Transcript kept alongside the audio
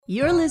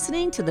You're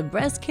listening to the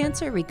Breast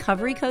Cancer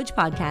Recovery Coach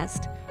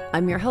podcast.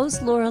 I'm your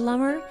host, Laura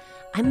Lummer.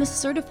 I'm a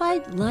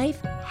certified life,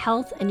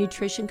 health, and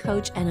nutrition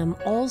coach, and I'm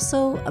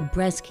also a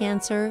breast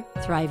cancer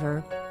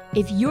thriver.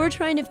 If you're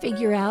trying to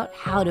figure out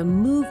how to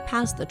move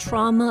past the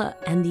trauma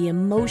and the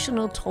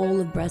emotional toll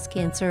of breast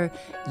cancer,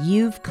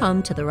 you've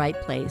come to the right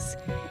place.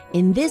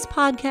 In this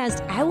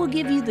podcast, I will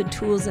give you the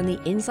tools and the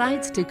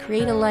insights to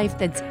create a life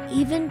that's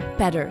even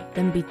better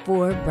than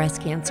before breast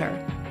cancer.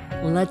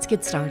 Let's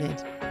get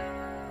started.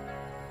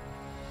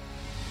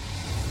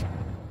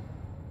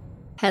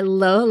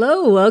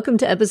 Hello. Welcome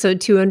to episode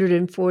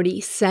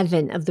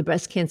 247 of the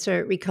Breast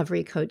Cancer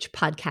Recovery Coach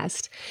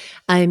podcast.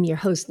 I'm your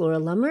host, Laura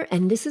Lummer,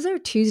 and this is our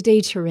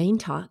Tuesday Terrain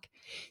Talk.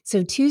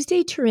 So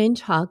Tuesday Terrain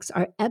Talks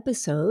are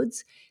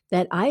episodes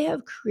that I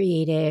have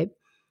created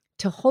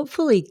to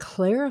hopefully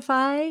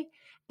clarify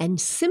and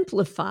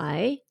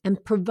simplify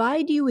and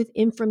provide you with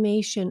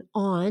information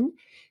on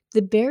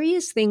the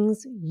various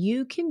things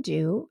you can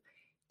do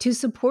to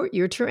support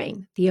your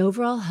terrain, the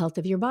overall health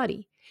of your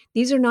body.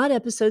 These are not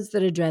episodes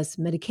that address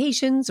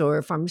medications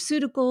or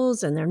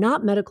pharmaceuticals, and they're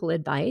not medical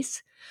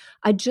advice.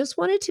 I just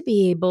wanted to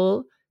be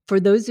able, for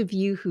those of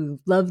you who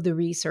love the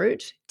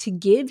research, to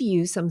give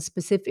you some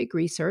specific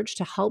research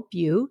to help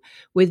you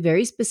with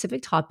very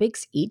specific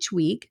topics each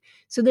week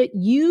so that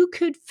you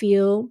could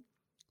feel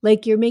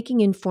like you're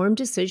making informed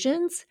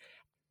decisions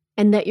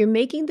and that you're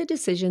making the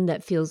decision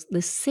that feels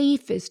the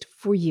safest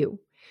for you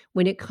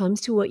when it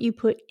comes to what you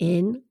put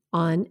in,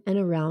 on, and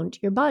around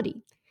your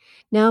body.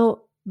 Now,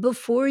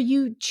 before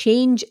you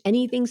change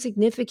anything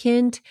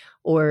significant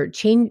or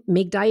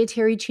make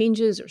dietary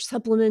changes or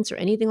supplements or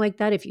anything like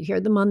that, if you hear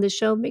them on this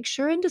show, make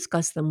sure and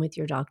discuss them with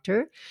your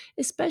doctor,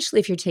 especially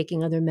if you're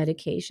taking other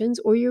medications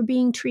or you're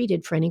being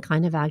treated for any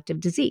kind of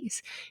active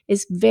disease.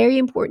 It's very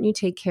important you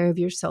take care of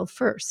yourself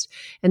first.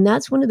 And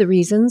that's one of the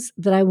reasons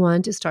that I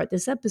wanted to start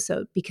this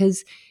episode,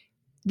 because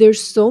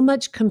there's so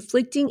much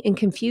conflicting and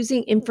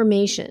confusing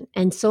information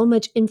and so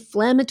much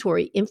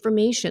inflammatory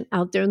information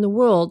out there in the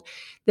world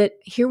that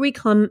here we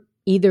come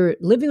either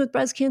living with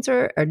breast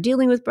cancer or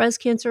dealing with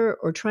breast cancer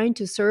or trying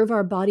to serve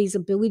our body's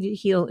ability to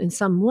heal in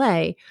some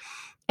way.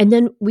 And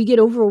then we get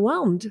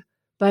overwhelmed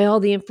by all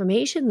the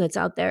information that's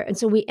out there. And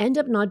so we end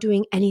up not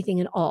doing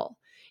anything at all.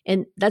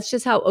 And that's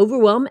just how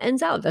overwhelm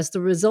ends out. That's the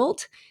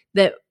result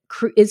that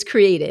is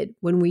created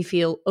when we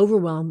feel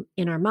overwhelmed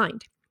in our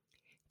mind.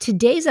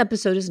 Today's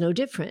episode is no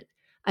different.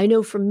 I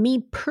know for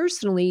me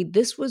personally,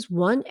 this was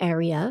one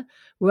area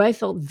where I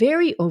felt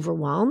very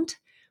overwhelmed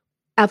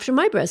after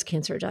my breast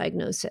cancer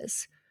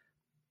diagnosis.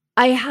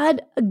 I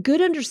had a good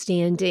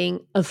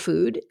understanding of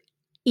food,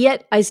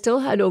 yet I still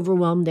had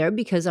overwhelm there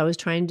because I was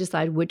trying to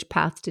decide which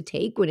path to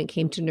take when it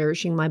came to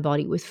nourishing my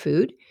body with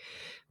food.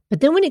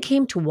 But then when it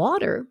came to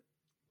water,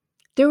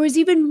 there was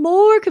even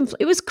more conflict.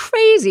 It was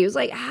crazy. It was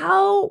like,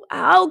 how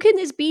can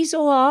this be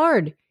so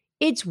hard?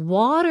 It's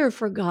water,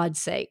 for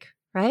God's sake,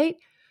 right?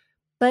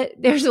 But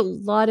there's a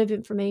lot of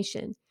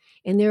information,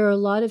 and there are a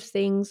lot of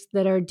things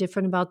that are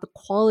different about the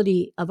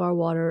quality of our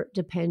water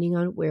depending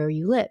on where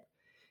you live.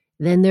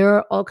 Then there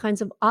are all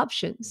kinds of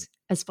options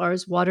as far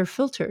as water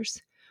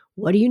filters.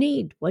 What do you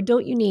need? What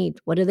don't you need?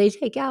 What do they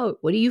take out?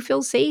 What do you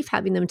feel safe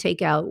having them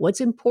take out? What's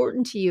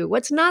important to you?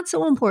 What's not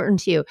so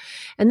important to you?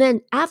 And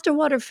then after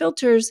water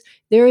filters,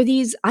 there are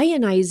these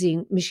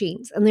ionizing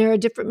machines, and there are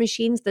different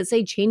machines that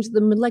say change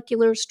the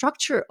molecular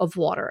structure of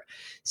water.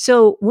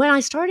 So when I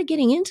started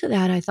getting into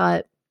that, I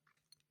thought,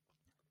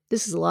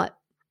 this is a lot.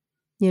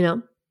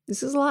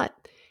 This is a lot.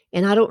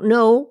 And I don't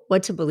know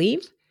what to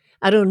believe.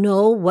 I don't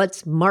know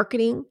what's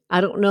marketing.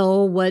 I don't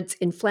know what's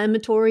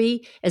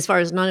inflammatory as far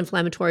as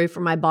non-inflammatory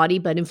for my body,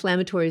 but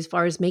inflammatory as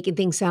far as making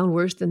things sound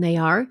worse than they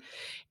are.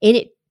 And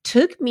it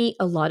took me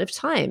a lot of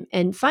time.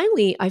 And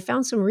finally, I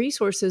found some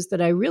resources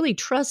that I really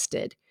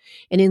trusted.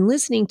 And in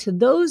listening to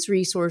those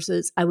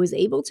resources, I was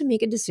able to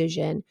make a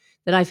decision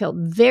that I felt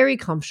very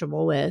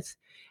comfortable with.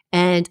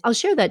 And I'll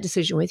share that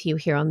decision with you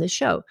here on this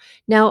show.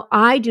 Now,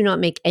 I do not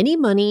make any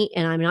money,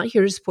 and I'm not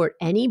here to support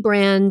any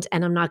brand,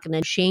 and I'm not going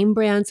to shame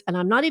brands, and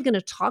I'm not even going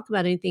to talk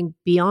about anything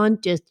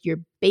beyond just your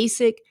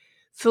basic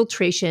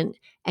filtration.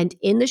 And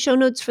in the show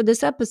notes for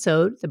this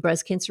episode, the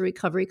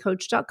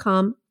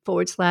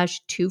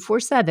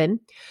breastcancerrecoverycoach.com/247,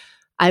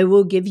 I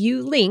will give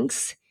you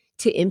links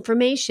to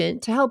information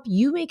to help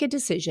you make a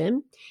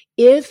decision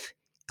if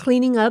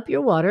cleaning up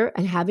your water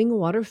and having a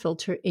water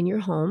filter in your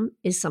home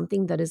is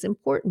something that is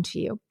important to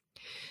you.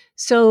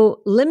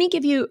 So let me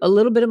give you a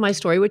little bit of my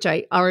story, which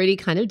I already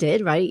kind of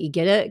did, right? You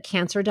get a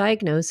cancer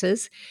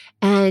diagnosis.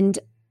 And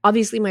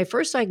obviously my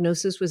first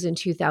diagnosis was in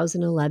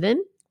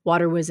 2011.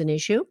 Water was an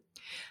issue.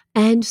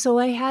 And so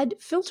I had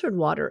filtered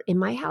water in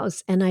my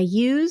house, and I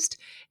used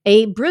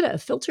a Brita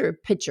filter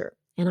pitcher.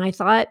 And I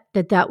thought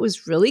that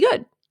was really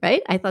good,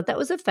 right? I thought that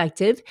was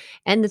effective.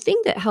 And the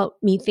thing that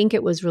helped me think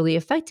it was really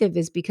effective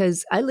is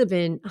because I live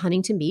in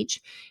Huntington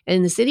Beach. And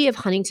in the city of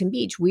Huntington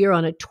Beach, we are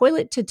on a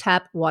toilet to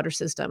tap water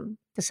system.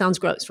 That sounds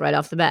gross right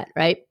off the bat,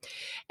 right?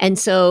 And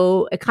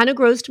so it kind of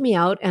grossed me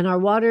out. And our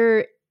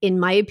water, in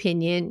my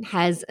opinion,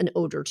 has an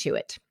odor to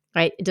it.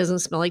 right? It doesn't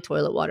smell like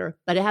toilet water,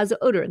 but it has an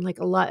odor and like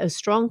a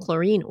strong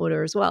chlorine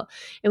odor as well.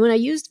 And when I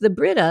used the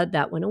Brita,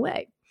 that went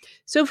away.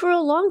 So for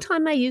a long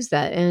time, I used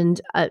that.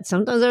 And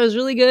sometimes I was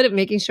really good at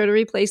making sure to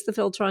replace the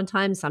filter on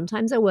time.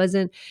 Sometimes I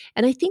wasn't.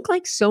 And I think,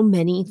 like so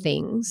many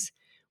things,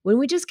 when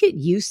we just get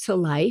used to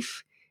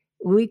life,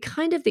 we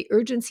kind of the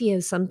urgency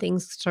of some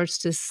things starts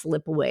to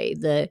slip away.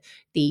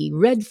 The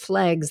red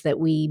flags that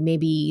we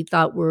maybe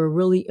thought were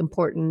really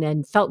important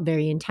and felt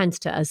very intense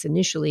to us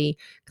initially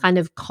kind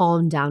of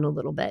calmed down a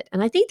little bit.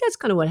 And I think that's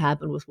kind of what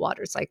happened with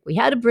water. It's like we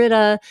had a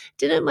Brita,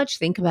 didn't much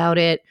think about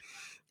it.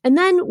 And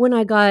then when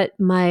I got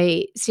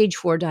my stage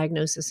 4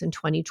 diagnosis in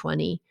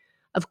 2020,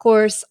 of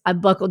course, I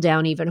buckled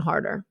down even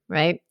harder,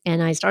 right?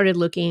 And I started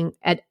looking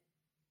at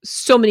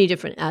so many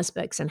different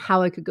aspects and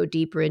how I could go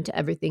deeper into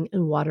everything,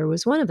 and water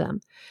was one of them.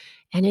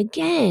 And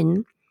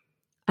again,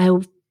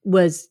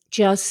 was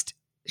just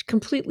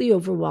completely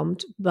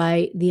overwhelmed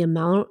by the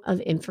amount of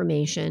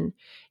information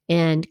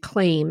and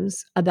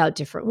claims about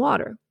different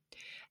water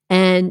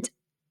and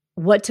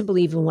what to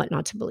believe and what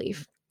not to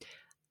believe.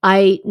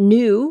 I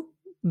knew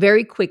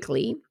very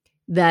quickly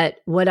that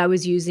what I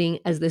was using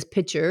as this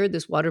pitcher,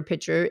 this water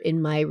pitcher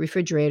in my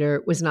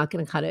refrigerator, was not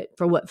going to cut it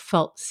for what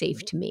felt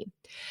safe to me.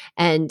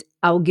 And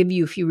I'll give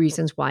you a few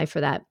reasons why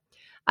for that.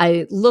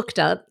 I looked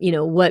up,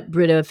 what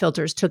Brita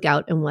filters took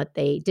out and what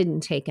they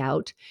didn't take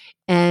out.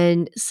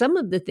 And some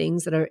of the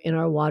things that are in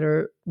our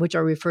water, which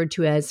are referred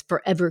to as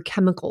forever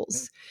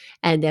chemicals,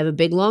 and they have a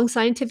big, long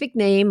scientific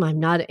name. I'm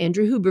not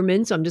Andrew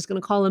Huberman, so I'm just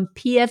going to call them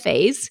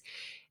PFAs.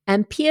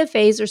 And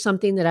PFAs are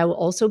something that I will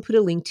also put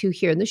a link to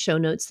here in the show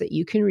notes that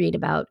you can read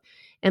about.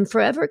 And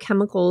forever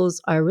chemicals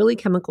are really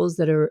chemicals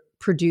that are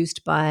produced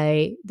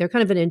they're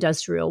kind of an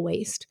industrial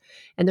waste.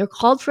 And they're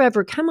called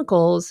forever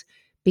chemicals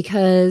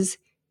because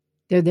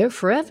they're there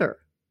forever.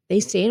 They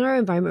stay in our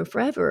environment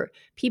forever.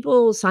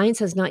 Science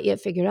has not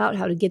yet figured out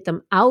how to get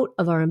them out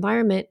of our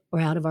environment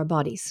or out of our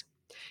bodies.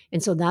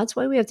 And so that's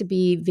why we have to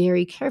be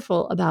very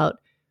careful about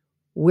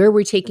where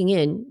we're taking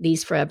in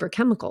these forever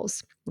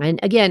chemicals. And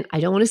again, I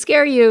don't want to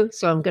scare you,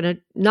 so I'm going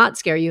to not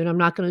scare you and I'm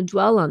not going to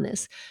dwell on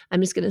this.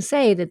 I'm just going to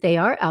say that they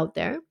are out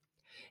there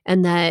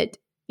and that,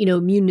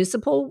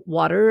 municipal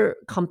water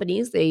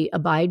companies, they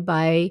abide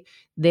by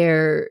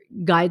their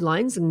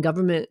guidelines and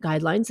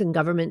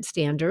government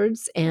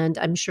standards. And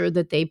I'm sure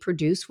that they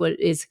produce what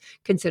is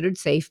considered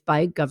safe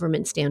by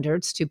government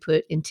standards to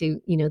put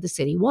into, the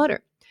city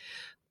water.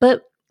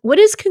 But what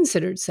is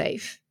considered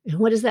safe? And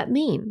what does that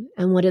mean?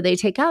 And what do they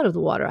take out of the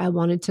water? I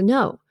wanted to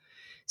know.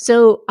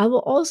 So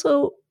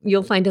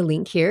you'll find a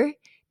link here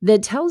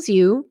that tells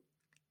you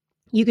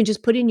can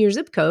just put in your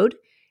zip code,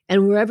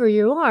 and wherever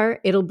you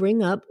are, it'll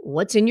bring up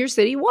what's in your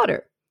city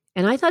water.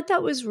 And I thought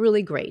that was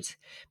really great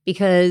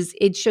because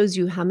it shows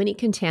you how many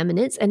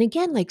contaminants. And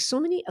again, like so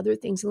many other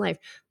things in life,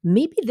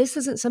 maybe this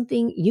isn't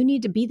something you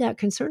need to be that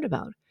concerned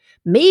about.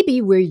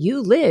 Maybe where you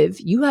live,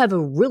 you have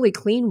a really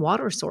clean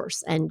water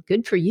source, and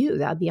good for you.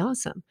 That'd be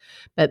awesome.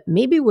 But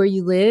maybe where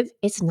you live,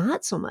 it's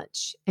not so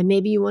much. And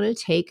maybe you want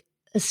to take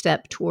a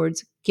step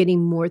towards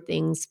getting more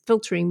things,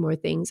 filtering more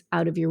things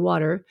out of your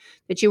water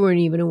that you weren't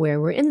even aware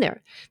were in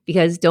there.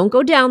 Because don't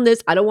go down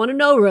this I don't want to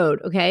know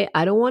road, okay?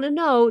 I don't want to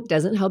know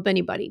doesn't help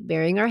anybody.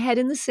 Burying our head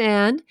in the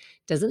sand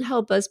doesn't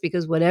help us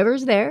because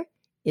whatever's there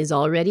is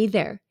already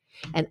there.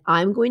 And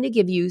I'm going to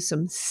give you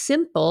some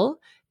simple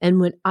and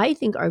what I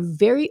think are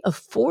very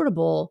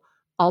affordable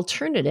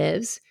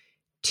alternatives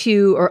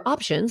or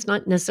options,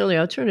 not necessarily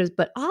alternatives,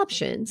 but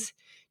options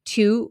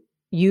to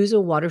use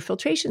a water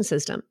filtration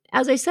system.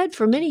 As I said,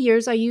 for many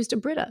years, I used a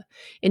Brita.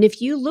 And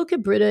if you look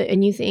at Brita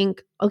and you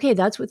think, okay,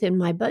 that's within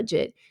my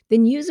budget,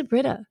 then use a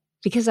Brita,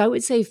 because I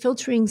would say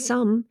filtering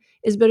some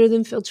is better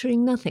than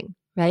filtering nothing,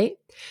 right?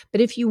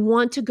 But if you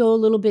want to go a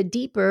little bit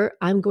deeper,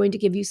 I'm going to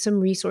give you some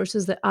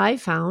resources that I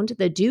found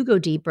that do go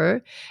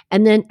deeper.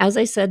 And then, as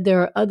I said,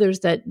 there are others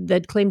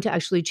that claim to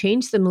actually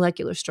change the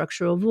molecular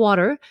structure of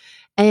water.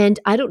 And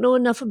I don't know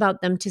enough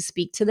about them to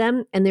speak to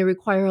them. And they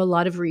require a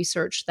lot of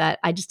research that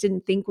I just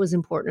didn't think was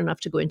important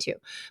enough to go into.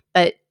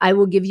 But I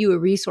will give you a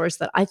resource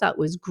that I thought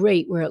was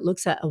great where it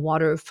looks at a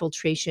water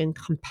filtration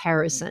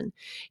comparison,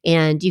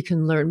 and you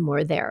can learn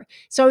more there.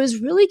 So I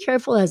was really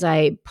careful as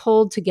I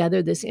pulled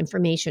together this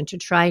information to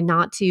try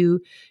not to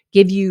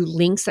give you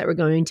links that were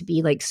going to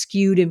be like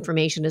skewed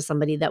information to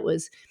somebody that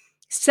was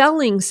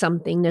selling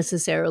something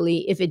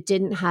necessarily if it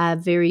didn't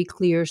have very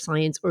clear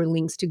science or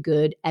links to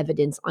good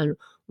evidence on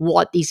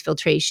what these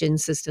filtration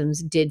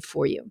systems did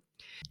for you.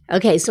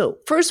 Okay, so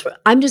first,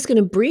 I'm just going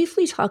to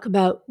briefly talk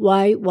about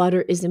why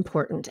water is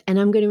important. And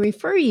I'm going to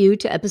refer you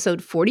to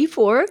episode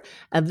 44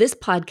 of this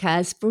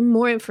podcast for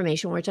more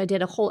information, which I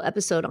did a whole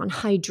episode on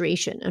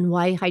hydration and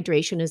why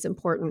hydration is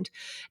important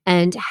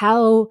and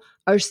how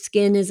our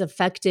skin is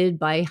affected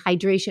by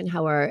hydration,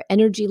 how our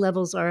energy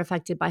levels are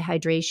affected by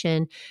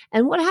hydration,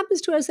 and what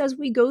happens to us as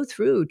we go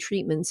through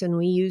treatments and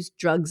we use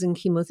drugs and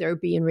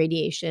chemotherapy and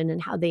radiation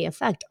and how they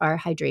affect our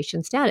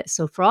hydration status.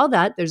 So for all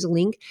that, there's a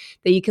link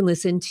that you can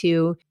listen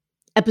to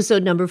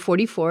episode number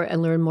 44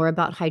 and learn more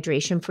about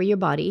hydration for your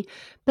body.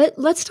 But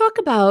let's talk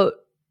about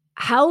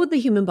how the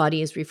human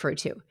body is referred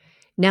to.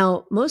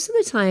 Now, most of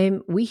the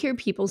time we hear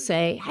people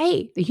say,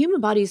 hey, the human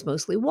body is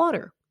mostly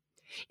water.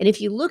 And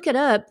if you look it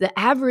up, the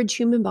average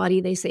human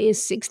body, they say, is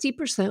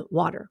 60%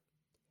 water.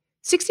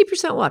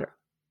 60% water.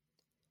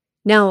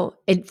 Now,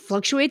 it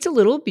fluctuates a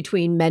little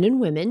between men and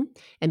women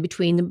and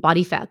between the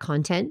body fat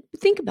content.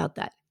 But think about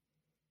that.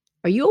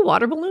 Are you a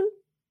water balloon?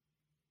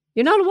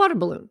 You're not a water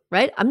balloon,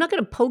 right? I'm not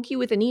going to poke you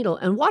with a needle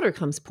and water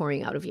comes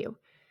pouring out of you.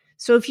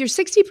 So if you're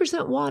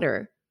 60%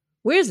 water,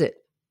 where is it?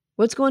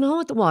 What's going on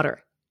with the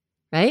water,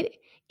 right?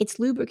 It's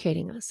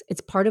lubricating us.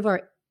 It's part of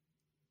our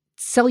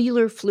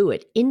cellular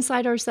fluid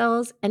inside our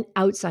cells and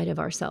outside of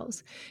our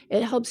cells.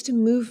 It helps to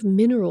move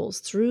minerals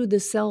through the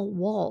cell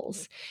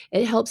walls.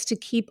 It helps to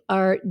keep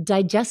our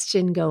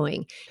digestion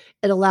going.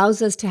 It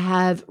allows us to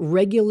have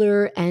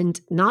regular and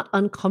not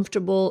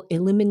uncomfortable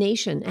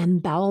elimination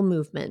and bowel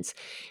movements,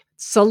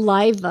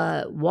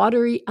 saliva,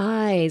 watery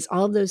eyes,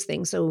 all of those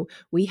things. So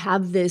we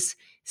have this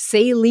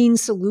saline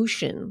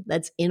solution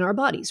that's in our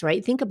bodies,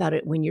 right? Think about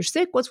it. When you're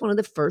sick, what's one of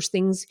the first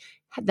things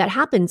that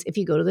happens if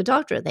you go to the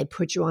doctor? They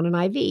put you on an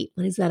IV.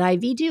 What does that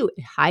IV do?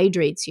 It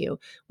hydrates you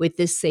with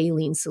this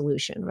saline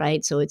solution,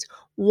 right? So it's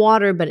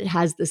water, but it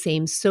has the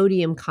same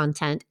sodium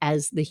content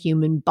as the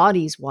human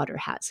body's water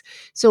has.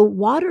 So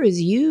water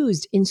is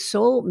used in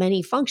so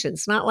many functions.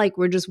 It's not like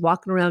we're just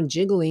walking around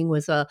jiggling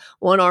with a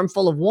one arm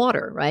full of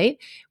water, right?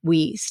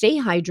 We stay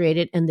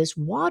hydrated, and this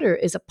water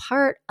is a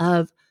part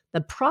of the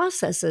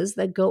processes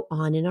that go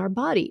on in our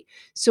body.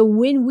 So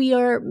when we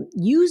are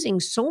using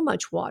so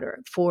much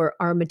water for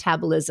our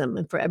metabolism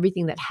and for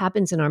everything that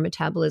happens in our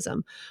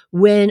metabolism,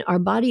 when our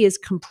body is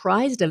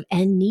comprised of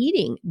and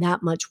needing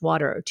that much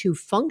water to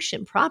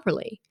function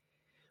properly,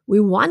 we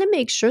want to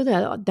make sure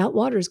that that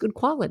water is good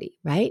quality,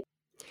 right?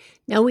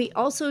 Now, we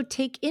also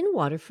take in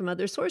water from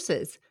other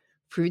sources,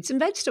 fruits and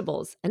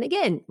vegetables. And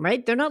again,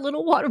 right, they're not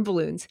little water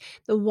balloons.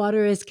 The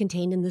water is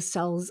contained in the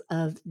cells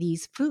of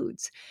these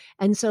foods.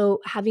 And so,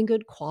 having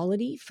good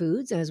quality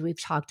foods, as we've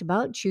talked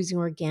about, choosing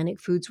organic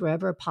foods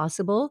wherever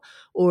possible,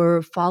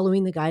 or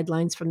following the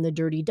guidelines from the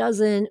Dirty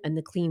Dozen and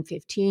the Clean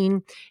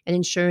 15, and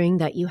ensuring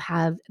that you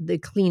have the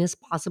cleanest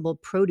possible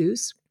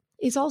produce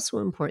is also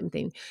an important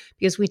thing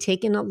because we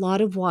take in a lot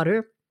of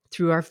water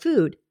through our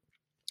food.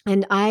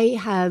 And I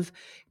have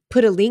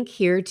put a link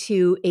here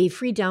to a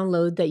free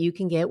download that you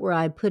can get where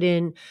I put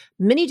in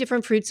many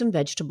different fruits and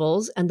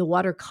vegetables and the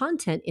water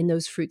content in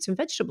those fruits and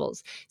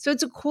vegetables. So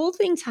it's a cool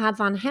thing to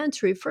have on hand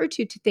to refer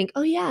to think,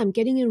 oh yeah, I'm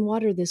getting in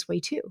water this way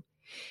too.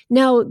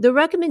 Now, the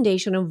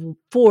recommendation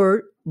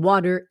for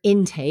water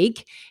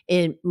intake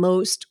in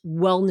most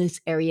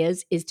wellness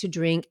areas is to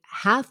drink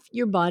half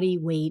your body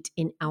weight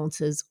in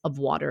ounces of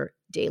water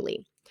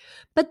daily.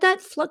 But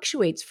that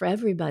fluctuates for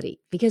everybody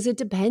because it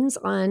depends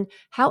on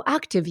how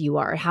active you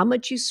are, how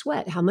much you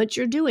sweat, how much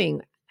you're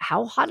doing,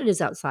 how hot it is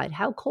outside,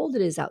 how cold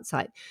it is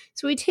outside.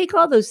 So we take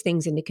all those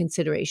things into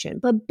consideration.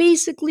 But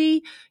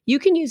basically, you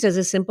can use as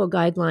a simple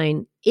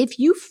guideline if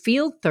you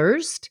feel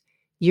thirst,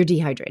 you're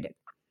dehydrated.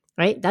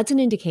 Right? That's an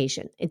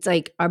indication. It's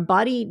like our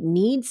body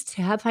needs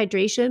to have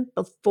hydration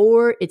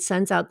before it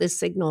sends out this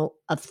signal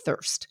of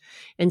thirst.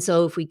 And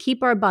so if we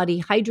keep our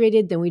body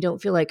hydrated, then we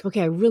don't feel like,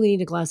 okay, I really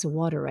need a glass of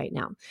water right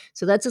now.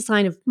 So that's a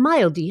sign of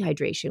mild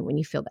dehydration when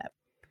you feel that.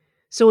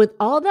 So with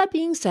all that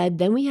being said,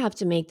 then we have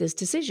to make this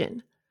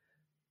decision.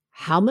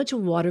 How much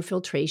of water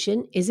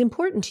filtration is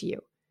important to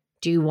you?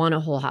 Do you want a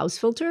whole house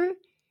filter?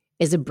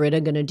 Is a Brita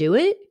going to do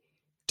it?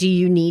 Do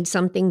you need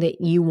something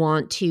that you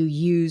want to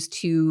use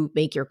to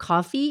make your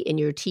coffee and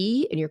your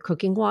tea and your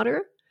cooking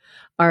water?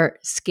 Our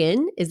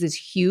skin is this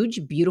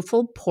huge,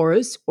 beautiful,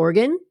 porous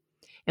organ,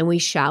 and we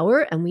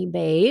shower and we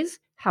bathe.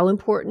 How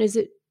important is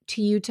it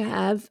to you to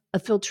have a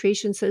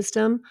filtration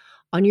system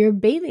on your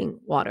bathing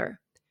water?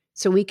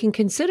 So we can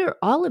consider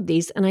all of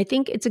these. And I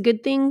think it's a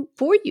good thing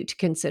for you to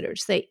consider.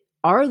 Say,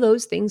 are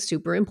those things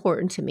super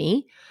important to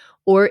me?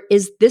 Or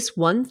is this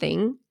one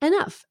thing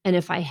enough? And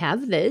if I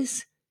have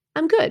this,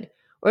 I'm good.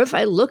 Or if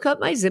I look up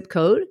my zip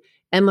code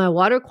and my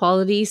water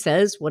quality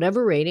says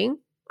whatever rating,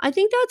 I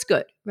think that's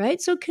good, right?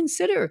 So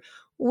consider,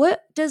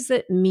 what does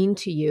that mean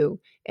to you?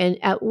 And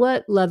at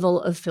what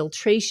level of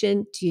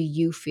filtration do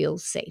you feel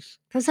safe?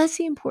 Because that's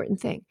the important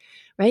thing,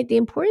 right? The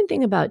important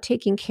thing about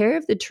taking care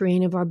of the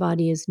terrain of our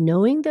body is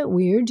knowing that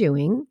we're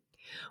doing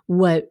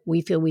what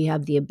we feel we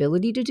have the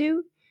ability to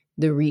do,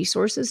 the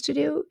resources to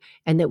do,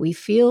 and that we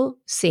feel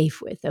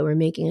safe with, that we're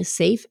making a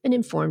safe and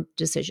informed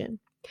decision.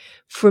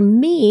 For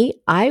me,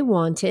 I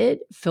wanted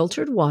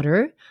filtered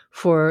water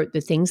for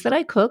the things that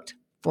I cooked,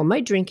 for my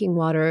drinking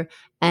water,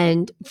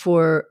 and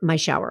for my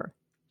shower.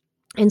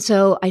 And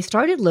so I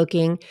started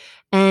looking,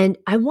 and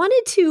I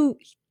wanted to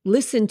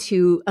listen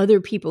to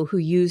other people who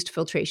used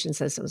filtration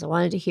systems. I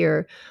wanted to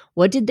hear,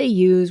 what did they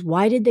use?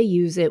 Why did they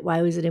use it?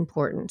 Why was it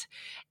important?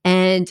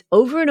 And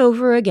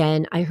over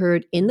again, I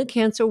heard in the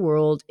cancer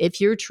world, if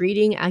you're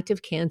treating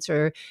active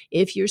cancer,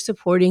 if you're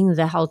supporting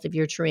the health of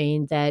your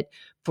terrain, that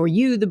for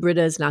you, the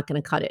Brita is not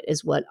going to cut it,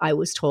 is what I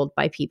was told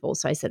by people.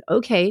 So I said,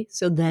 okay,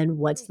 so then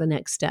what's the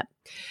next step?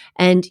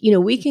 And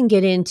we can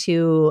get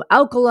into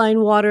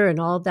alkaline water and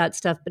all of that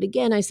stuff, but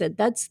again, I said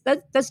that's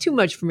too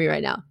much for me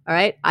right now. All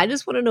right, I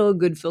just want to know a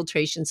good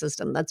filtration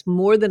system. That's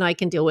more than I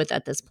can deal with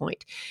at this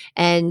point.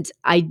 And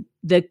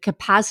the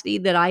capacity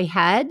that I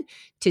had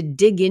to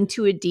dig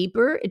into it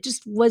deeper, it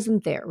just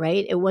wasn't there,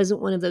 right? It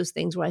wasn't one of those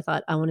things where I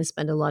thought I want to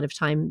spend a lot of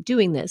time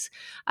doing this.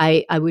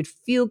 I would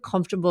feel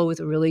comfortable with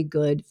a really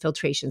good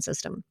filtration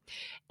system.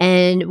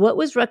 And what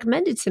was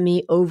recommended to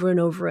me over and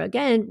over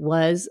again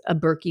was a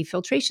Berkey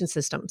filtration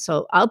system.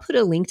 So I'll put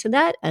a link to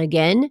that.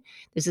 Again,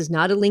 this is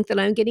not a link that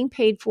I'm getting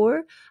paid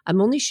for.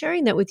 I'm only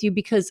sharing that with you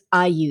because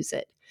I use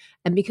it.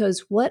 And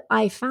because what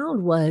I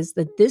found was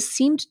that this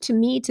seemed to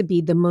me to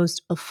be the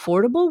most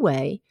affordable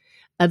way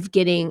of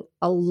getting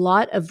a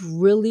lot of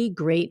really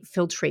great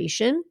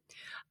filtration.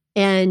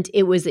 And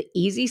it was an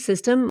easy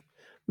system.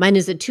 Mine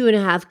is a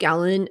 2.5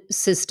 gallon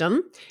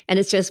system, and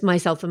it's just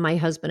myself and my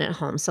husband at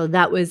home. So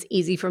that was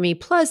easy for me.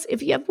 Plus,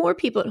 if you have more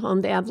people at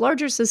home, they have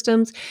larger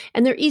systems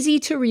and they're easy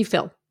to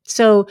refill.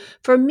 So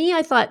for me,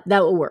 I thought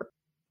that would work.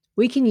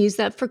 We can use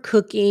that for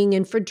cooking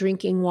and for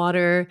drinking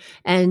water.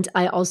 And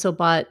I also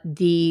bought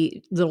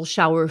the little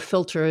shower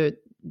filter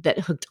that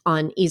hooked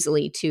on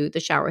easily to the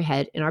shower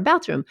head in our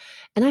bathroom.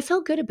 And I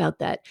felt good about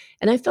that.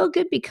 And I felt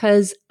good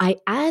because I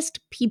asked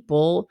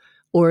people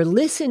or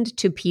listened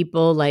to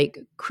people like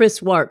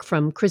Chris Wark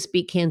from Chris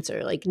Beat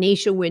Cancer, like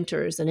Nasha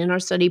Winters, and in our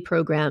study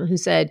program, who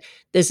said,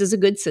 this is a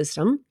good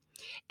system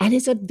and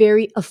it's a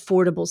very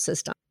affordable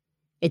system.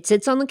 It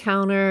sits on the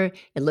counter.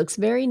 It looks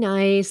very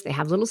nice. They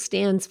have little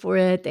stands for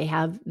it. They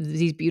have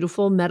these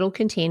beautiful metal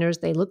containers.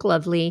 They look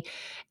lovely.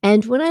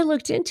 And when I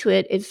looked into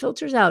it, it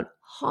filters out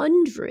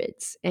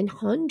hundreds and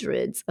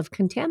hundreds of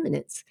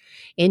contaminants.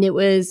 And it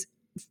was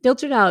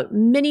filtered out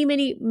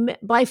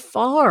by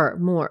far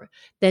more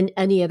than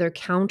any other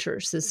counter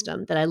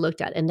system that I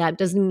looked at. And that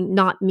doesn't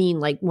not mean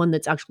like one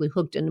that's actually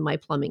hooked into my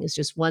plumbing. It's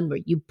just one where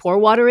you pour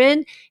water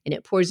in and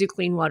it pours you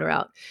clean water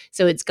out.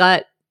 So it's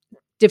got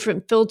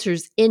different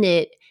filters in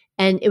it.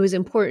 And it was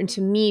important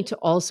to me to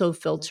also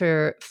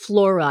filter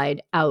fluoride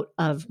out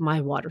of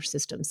my water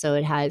system. So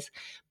it has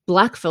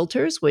black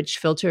filters, which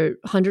filter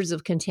hundreds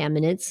of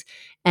contaminants,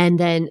 and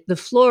then the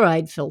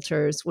fluoride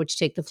filters, which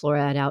take the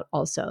fluoride out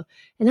also.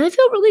 And I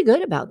feel really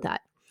good about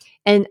that.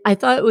 And I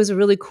thought it was a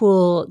really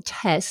cool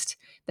test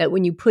that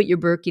when you put your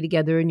Berkey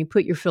together and you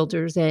put your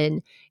filters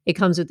in, it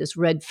comes with this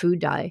red food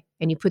dye.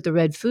 And you put the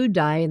red food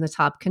dye in the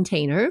top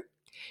container.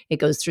 It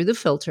goes through the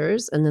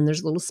filters, and then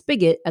there's a little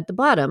spigot at the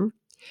bottom.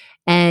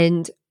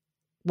 And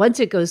once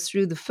it goes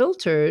through the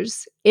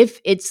filters, if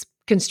it's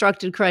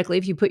constructed correctly,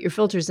 if you put your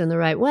filters in the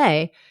right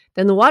way,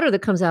 then the water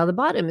that comes out of the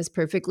bottom is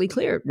perfectly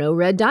clear. No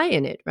red dye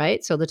in it,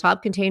 right? So the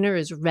top container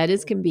is red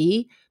as can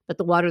be, but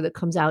the water that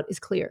comes out is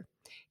clear.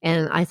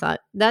 And I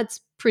thought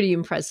that's pretty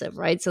impressive,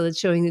 right? So it's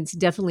showing it's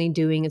definitely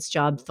doing its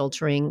job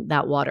filtering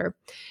that water.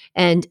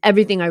 And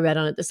everything I read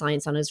on it, the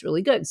science on it is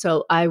really good.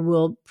 So I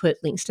will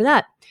put links to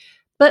that.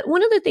 But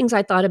one of the things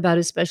I thought about,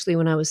 especially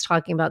when I was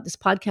talking about this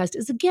podcast,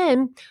 is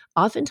again,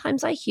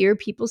 oftentimes I hear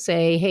people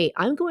say, hey,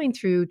 I'm going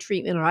through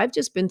treatment or I've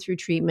just been through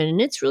treatment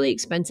and it's really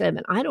expensive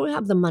and I don't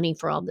have the money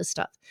for all this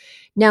stuff.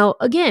 Now,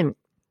 again,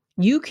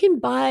 you can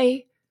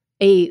buy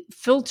a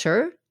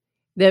filter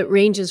that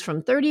ranges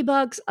from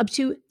 $30 up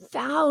to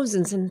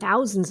thousands and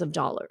thousands of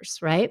dollars,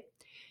 right?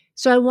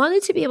 So I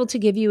wanted to be able to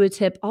give you a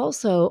tip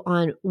also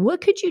on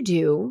what could you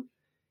do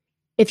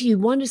if you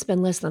want to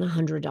spend less than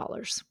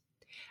 $100.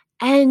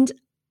 And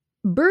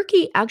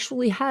Berkey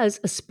actually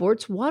has a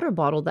sports water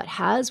bottle that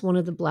has one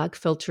of the black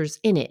filters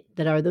in it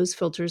that are those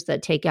filters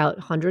that take out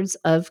hundreds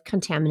of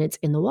contaminants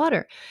in the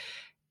water.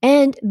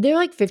 And they're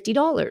like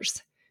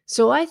 $50.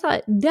 So I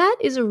thought that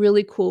is a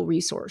really cool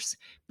resource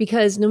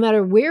because no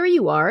matter where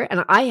you are,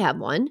 and I have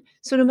one,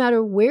 so no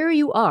matter where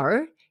you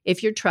are,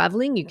 if you're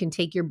traveling, you can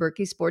take your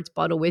Berkey sports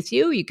bottle with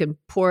you. You can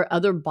pour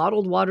other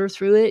bottled water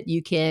through it.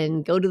 You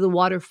can go to the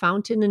water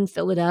fountain and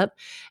fill it up.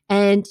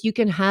 And you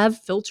can have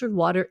filtered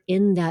water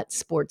in that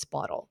sports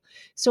bottle.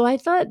 So I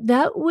thought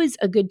that was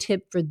a good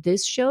tip for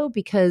this show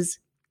because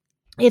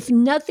if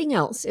nothing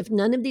else, if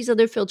none of these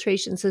other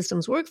filtration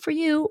systems work for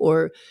you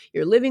or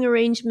your living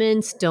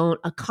arrangements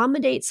don't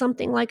accommodate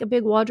something like a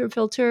big water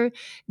filter,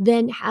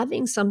 then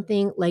having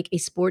something like a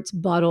sports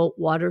bottle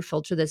water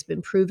filter that's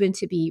been proven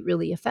to be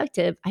really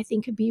effective, I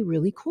think could be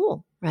really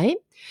cool, right?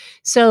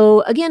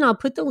 So again, I'll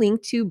put the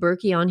link to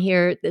Berkey on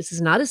here. This is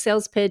not a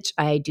sales pitch.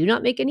 I do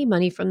not make any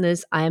money from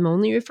this. I am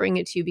only referring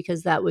it to you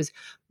because that was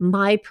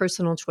my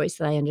personal choice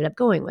that I ended up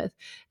going with.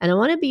 And I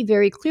want to be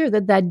very clear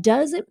that that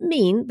doesn't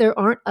mean there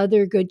aren't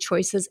other good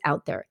choices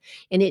out there.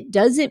 And it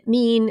doesn't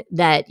mean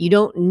that you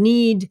don't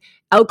need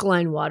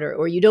alkaline water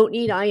or you don't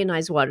need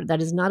ionized water.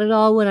 That is not at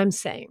all what I'm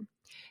saying.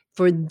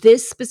 For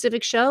this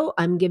specific show,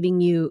 I'm giving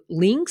you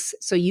links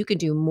so you can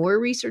do more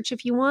research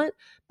if you want,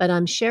 but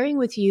I'm sharing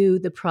with you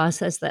the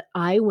process that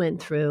I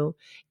went through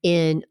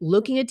in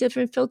looking at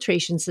different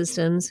filtration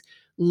systems,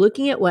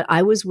 looking at what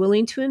I was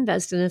willing to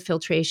invest in a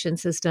filtration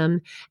system,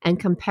 and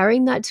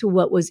comparing that to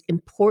what was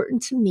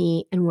important to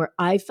me and where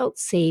I felt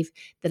safe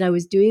that I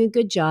was doing a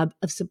good job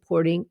of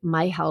supporting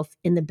my health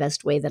in the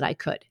best way that I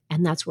could.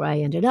 And that's where I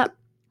ended up.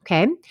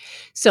 Okay.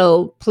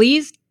 So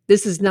please,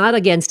 this is not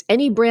against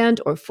any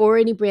brand or for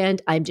any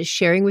brand. I'm just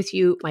sharing with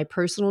you my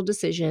personal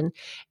decision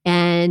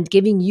and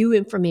giving you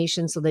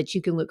information so that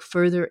you can look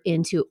further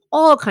into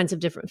all kinds of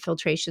different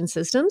filtration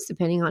systems,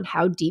 depending on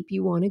how deep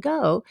you want to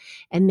go,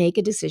 and make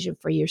a decision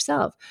for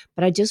yourself.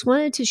 But I just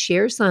wanted to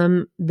share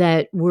some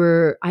that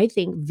were, I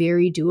think,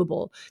 very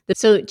doable.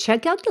 So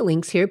check out the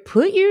links here.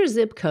 Put your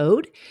zip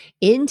code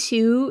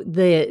into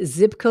the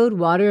zip code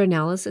water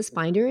analysis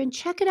finder and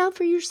check it out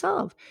for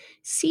yourself.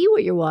 See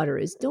what your water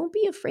is. Don't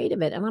be afraid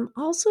of it. And I'm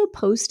also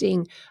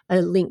posting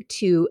a link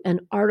to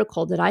an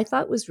article that I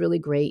thought was really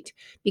great,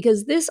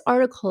 because this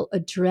article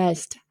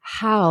addressed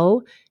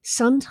how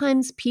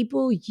sometimes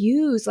people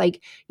use,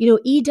 like,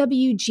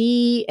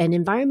 EWG and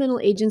environmental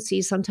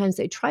agencies, sometimes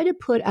they try to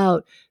put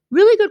out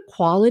really good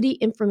quality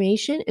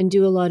information and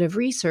do a lot of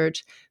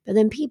research. But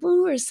then people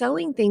who are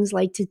selling things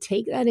like to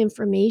take that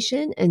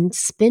information and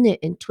spin it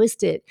and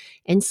twist it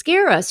and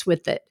scare us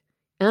with it.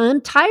 And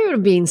I'm tired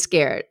of being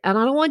scared, and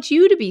I don't want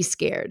you to be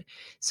scared.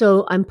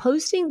 So I'm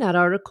posting that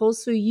article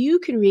so you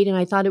can read. And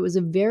I thought it was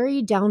a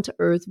very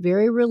down-to-earth,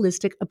 very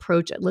realistic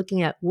approach at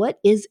looking at what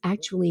is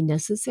actually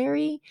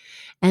necessary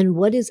and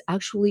what is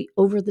actually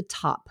over the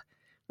top,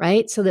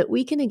 right? So that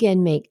we can,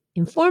 again, make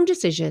informed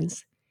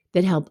decisions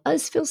that help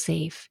us feel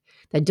safe,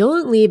 that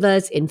don't leave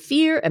us in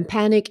fear and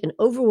panic and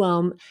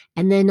overwhelm,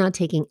 and then not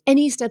taking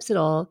any steps at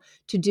all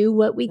to do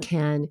what we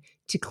can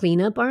to clean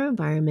up our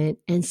environment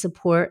and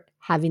support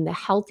having the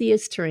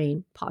healthiest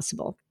terrain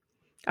possible.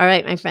 All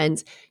right, my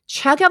friends,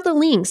 check out the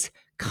links.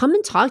 Come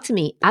and talk to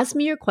me. Ask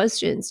me your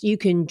questions. You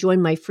can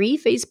join my free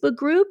Facebook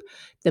group,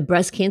 the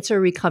Breast Cancer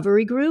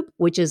Recovery Group,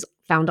 which is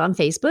found on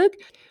Facebook,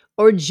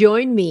 or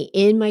join me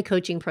in my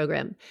coaching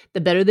program,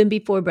 the Better Than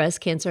Before Breast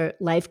Cancer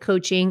Life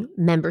Coaching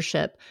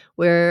Membership,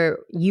 where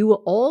you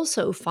will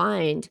also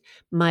find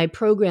my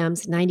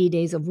programs, 90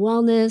 Days of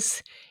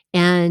Wellness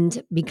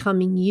and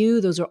Becoming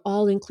You. Those are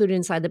all included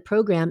inside the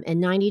program.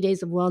 And 90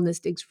 Days of Wellness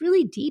digs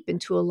really deep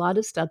into a lot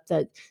of stuff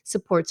that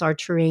supports our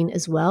terrain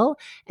as well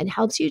and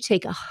helps you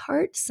take a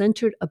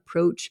heart-centered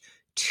approach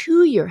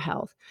to your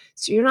health.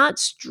 So you're not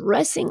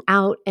stressing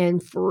out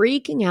and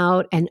freaking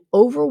out and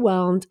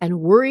overwhelmed and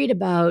worried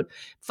about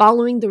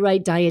following the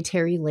right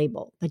dietary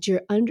label, but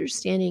you're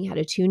understanding how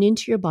to tune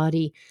into your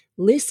body,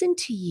 listen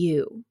to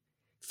you,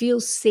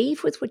 feel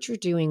safe with what you're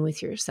doing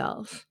with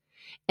yourself,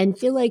 and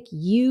feel like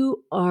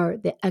you are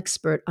the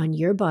expert on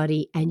your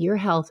body and your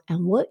health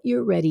and what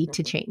you're ready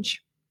to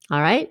change.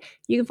 All right.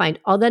 You can find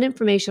all that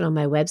information on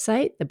my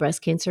website,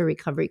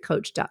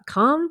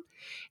 thebreastcancerrecoverycoach.com.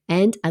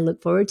 And I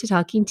look forward to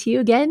talking to you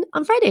again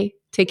on Friday.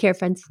 Take care,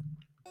 friends.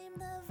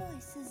 The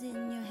voices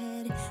in your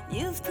head.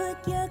 You've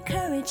put your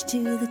courage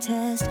to the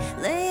test,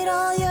 laid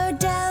all your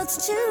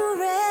doubts to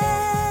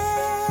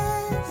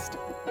rest.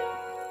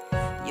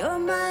 Your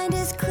mind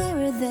is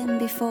clearer than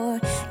before.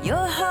 Your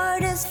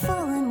heart is full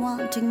and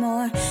wanting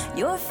more.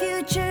 Your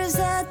future's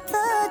at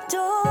the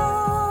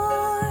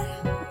door.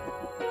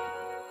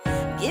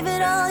 Give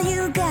it all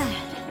you got.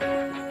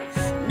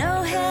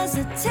 No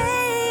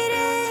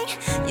hesitating.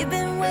 You've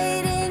been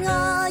waiting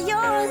all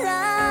your life.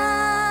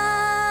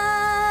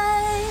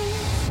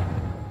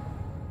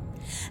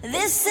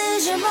 This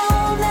is your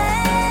moment.